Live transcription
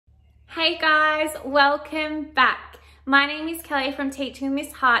Hey guys, welcome back. My name is Kelly from Teaching Miss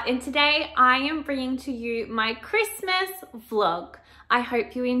Hart, and today I am bringing to you my Christmas vlog. I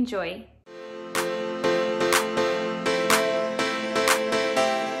hope you enjoy.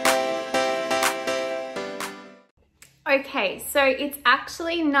 Okay, so it's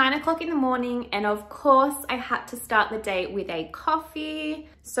actually 9 o'clock in the morning, and of course I had to start the day with a coffee.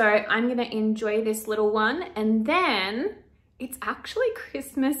 So I'm gonna enjoy this little one, and then it's actually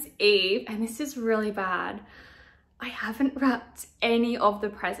Christmas Eve, and this is really bad. I haven't wrapped any of the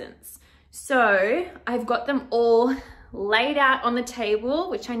presents. So I've got them all laid out on the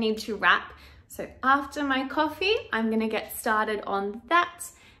table, which I need to wrap. So after my coffee, I'm gonna get started on that.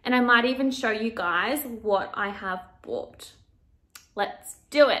 And I might even show you guys what I have bought. Let's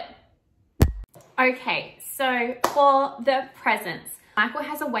do it. Okay, so for the presents, Michael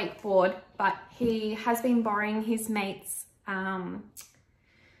has a wakeboard, but he has been borrowing his mate's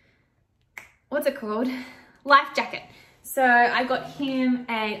what's it called? Life jacket. So I got him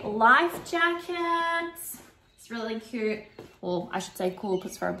a life jacket. It's really cute. Well, I should say cool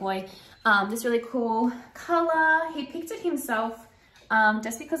because for a boy. This really cool color. He picked it himself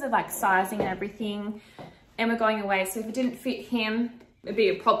just because of like sizing and everything. And we're going away, so if it didn't fit him, it'd be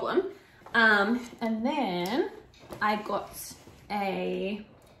a problem. And then I got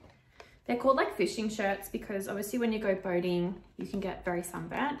they're called like fishing shirts because obviously when you go boating, you can get very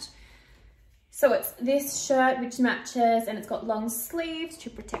sunburnt. So it's this shirt which matches, and it's got long sleeves to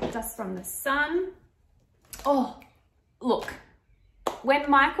protect us from the sun. Oh, look. When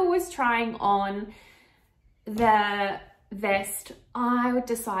Michael was trying on the vest, I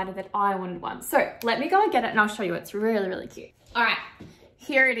decided that I wanted one. So let me go and get it and I'll show you. It's really, really cute. All right,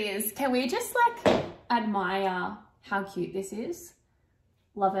 here it is. Can we just like admire how cute this is?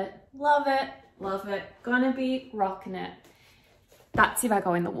 Love it, love it, love it. Gonna be rocking it. That's if I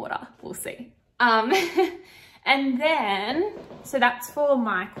go in the water, we'll see. And then, so that's for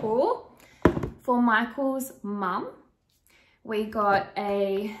Michael. For Michael's mum, we got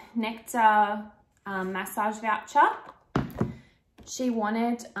a Nectar massage voucher. She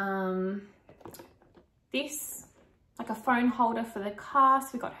wanted this, like a phone holder for the car, so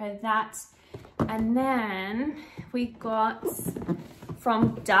we got her that. And then we got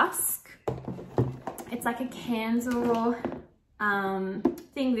from Dusk, it's like a candle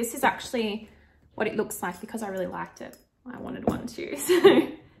thing. This is actually what it looks like because I really liked it. I wanted one too. So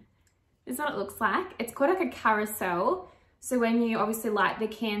this is what it looks like. It's called like a carousel. So when you obviously light the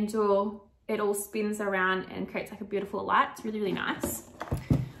candle, it all spins around and creates like a beautiful light. It's really, really nice.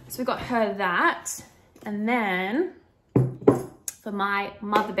 So we got her that. And then for my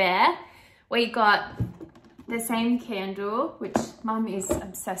mother bear, we got the same candle, which Mum is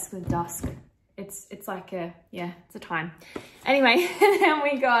obsessed with Dusk. It's like a, yeah, it's a time. Anyway, then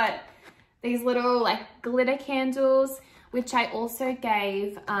we got these little like glitter candles, which I also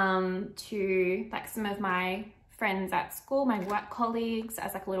gave to like some of my friends at school, my work colleagues,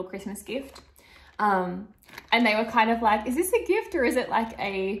 as like a little Christmas gift. And they were kind of like, is this a gift or is it like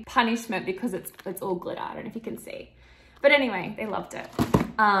a punishment because it's all glitter? I don't know if you can see. But anyway, they loved it.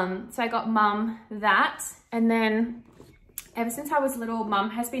 So I got Mum that. And then ever since I was little, Mum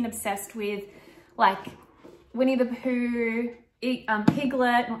has been obsessed with like Winnie the Pooh,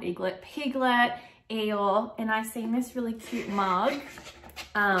 Piglet, Eeyore. And I seen this really cute mug.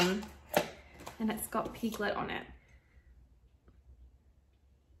 And it's got Piglet on it.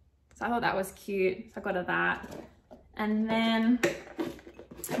 So I thought that was cute. So I got her that. And then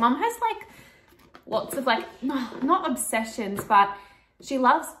Mum has like lots of like, not obsessions, but she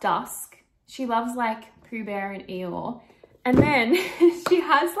loves Dusk. She loves like Pooh Bear and Eeyore. And then she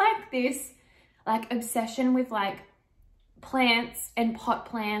has like this like obsession with like plants and pot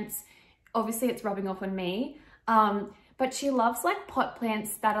plants. Obviously it's rubbing off on me. But she loves like pot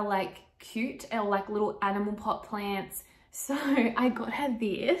plants that are like cute, or like little animal pot plants. So I got her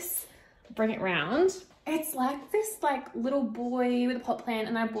this, bring it round. It's like this like little boy with a pot plant,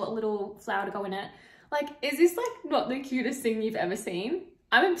 and I bought a little flower to go in it. Like, is this like not the cutest thing you've ever seen?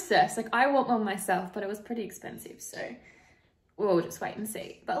 I'm obsessed. Like, I want one myself, but it was pretty expensive, so we'll just wait and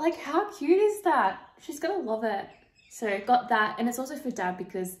see. But like, how cute is that? She's gonna love it. So got that, and it's also for Dad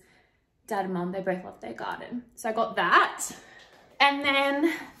because Dad and Mum, they both love their garden. So I got that. And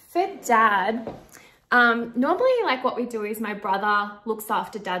then for Dad, normally like what we do is my brother looks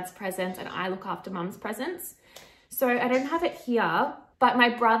after Dad's presents and I look after Mum's presents. So I don't have it here, but my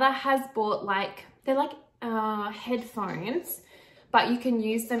brother has bought like, they're like headphones, but you can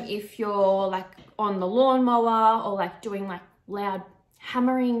use them if you're like on the lawnmower or like doing like loud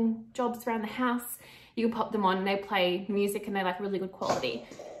hammering jobs around the house. You can pop them on and they play music and they're like really good quality.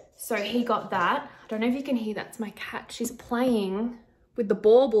 So he got that. I don't know if you can hear, that's my cat. She's playing with the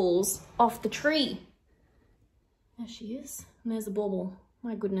baubles off the tree. There she is. And there's a bauble.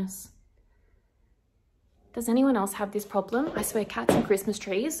 My goodness. Does anyone else have this problem? I swear, cats and Christmas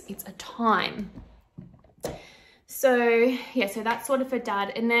trees, it's a time. So yeah, so that's sort of for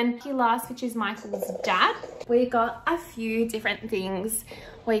dad. And then last, which is Michael's dad, we got a few different things.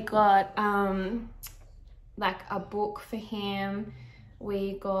 We got like a book for him.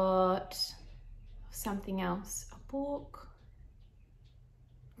 We got something else, a book.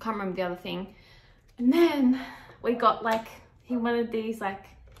 Can't remember the other thing. And then we got like, he wanted these like,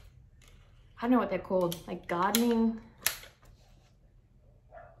 I don't know what they're called, like gardening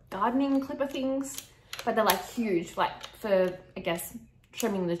clipper things, but they're like huge, like for, I guess,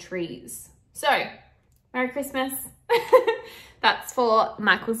 trimming the trees. So, Merry Christmas. That's for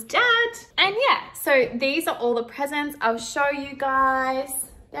Michael's dad. And yeah, so these are all the presents. I'll show you guys.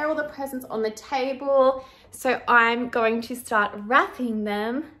 They're all the presents on the table. So I'm going to start wrapping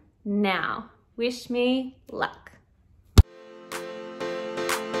them now. Wish me luck.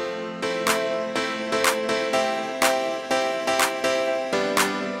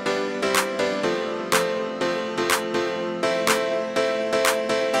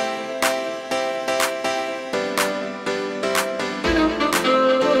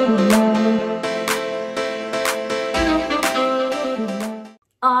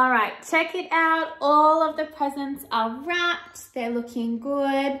 Check it out, all of the presents are wrapped, they're looking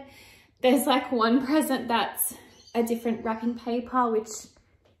good. There's like one present that's a different wrapping paper, which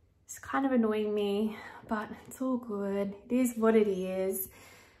is kind of annoying me, but it's all good. It is what it is.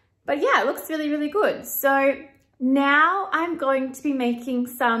 But yeah, it looks really, really good. So now I'm going to be making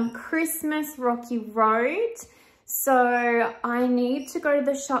some Christmas Rocky Road. So I need to go to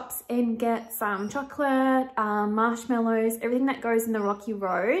the shops and get some chocolate, marshmallows, everything that goes in the Rocky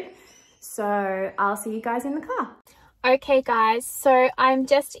Road. So I'll see you guys in the car. Okay guys, so I'm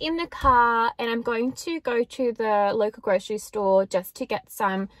just in the car and I'm going to go to the local grocery store just to get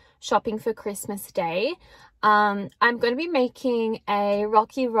some shopping for Christmas Day. I'm going to be making a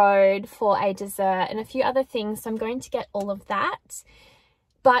Rocky Road for a dessert and a few other things, so I'm going to get all of that.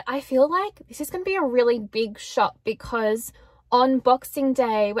 But I feel like this is going to be a really big shop because on Boxing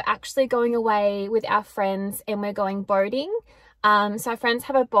Day, we're actually going away with our friends and we're going boating. So our friends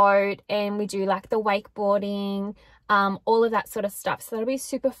have a boat and we do like the wakeboarding, all of that sort of stuff. So that'll be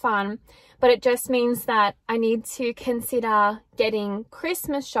super fun. But it just means that I need to consider getting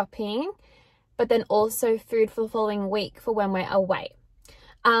Christmas shopping, but then also food for the following week for when we're away.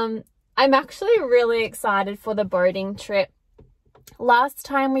 I'm actually really excited for the boating trip. Last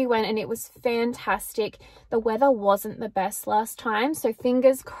time we went and it was fantastic. The weather wasn't the best last time, so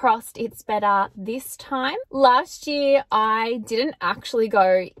fingers crossed it's better this time. Last year I didn't actually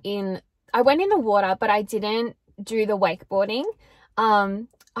go in, I went in the water, but I didn't do the wakeboarding.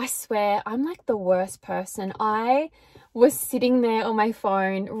 I swear I'm like the worst person. I was sitting there on my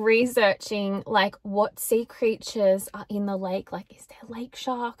phone researching like what sea creatures are in the lake, like is there lake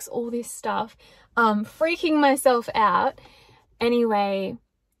sharks, all this stuff, freaking myself out. Anyway,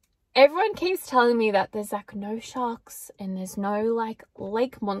 everyone keeps telling me that there's like no sharks and there's no like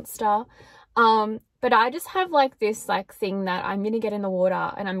lake monster. But I just have like this like thing that I'm going to get in the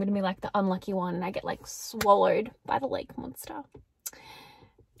water and I'm going to be like the unlucky one and I get like swallowed by the lake monster.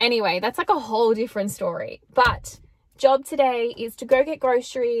 Anyway, that's like a whole different story. But job today is to go get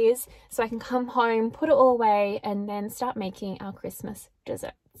groceries so I can come home, put it all away and then start making our Christmas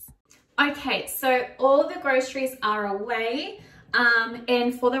desserts. Okay, so all the groceries are away.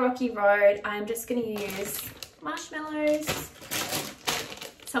 And for the Rocky Road, I'm just going to use marshmallows,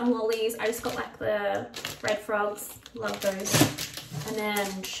 some lollies. I just got like the Red Frogs, love those, and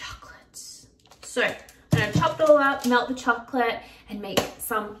then chocolates. So I'm going to chop it all up, melt the chocolate, and make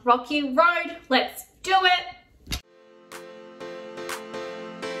some Rocky Road. Let's do it!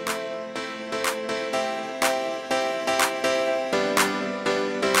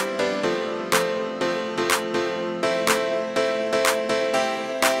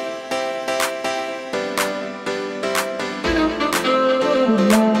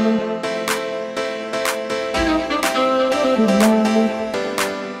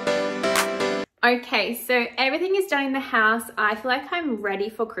 Okay, so everything is done in the house. I feel like I'm ready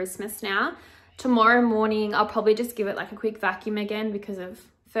for Christmas now. Tomorrow morning, I'll probably just give it like a quick vacuum again because of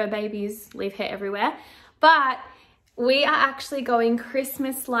fur babies leave hair everywhere. But we are actually going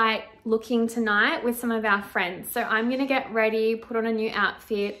Christmas light looking tonight with some of our friends. So I'm gonna get ready, put on a new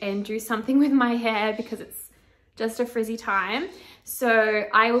outfit and do something with my hair because it's just a frizzy time. So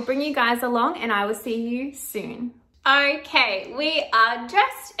I will bring you guys along and I will see you soon. Okay, we are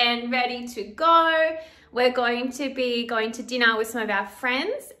dressed and ready to go. We're going to be going to dinner with some of our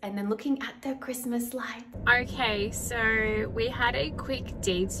friends and then looking at the Christmas lights. Okay, so we had a quick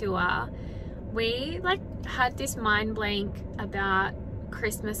detour. We had this mind blank about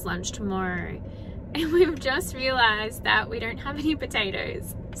Christmas lunch tomorrow, and we've just realized that we don't have any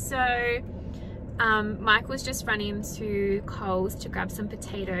potatoes. So Mike was just running to Coles to grab some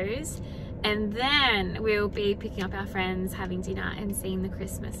potatoes, and then we'll be picking up our friends, having dinner and seeing the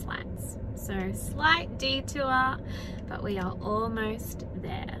Christmas lights. So slight detour, but we are almost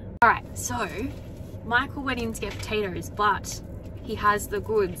there. All right, so Michael went in to get potatoes, but he has the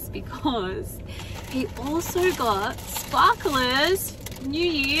goods because he also got sparklers, New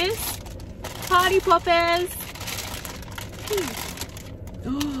Year's, party poppers.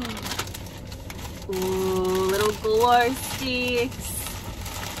 Ooh, little glow sticks.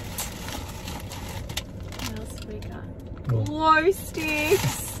 What else have we got? Glow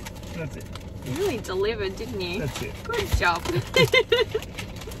sticks. That's it. You really delivered, didn't you? That's it. Good job.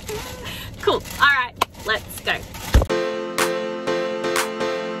 Cool. All right, let's go.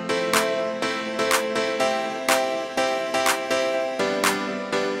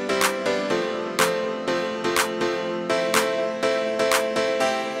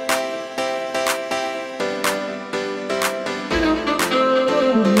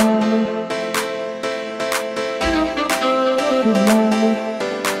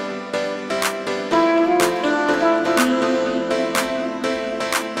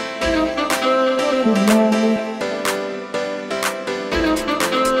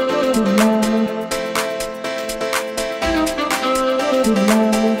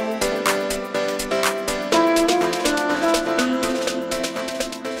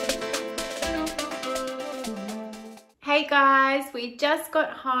 Hey guys, we just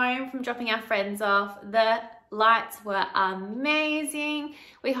got home from dropping our friends off. The lights were amazing.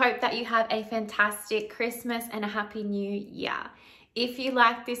 We hope that you have a fantastic Christmas and a happy new year. If you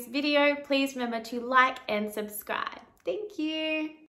like this video, please remember to like and subscribe. Thank you.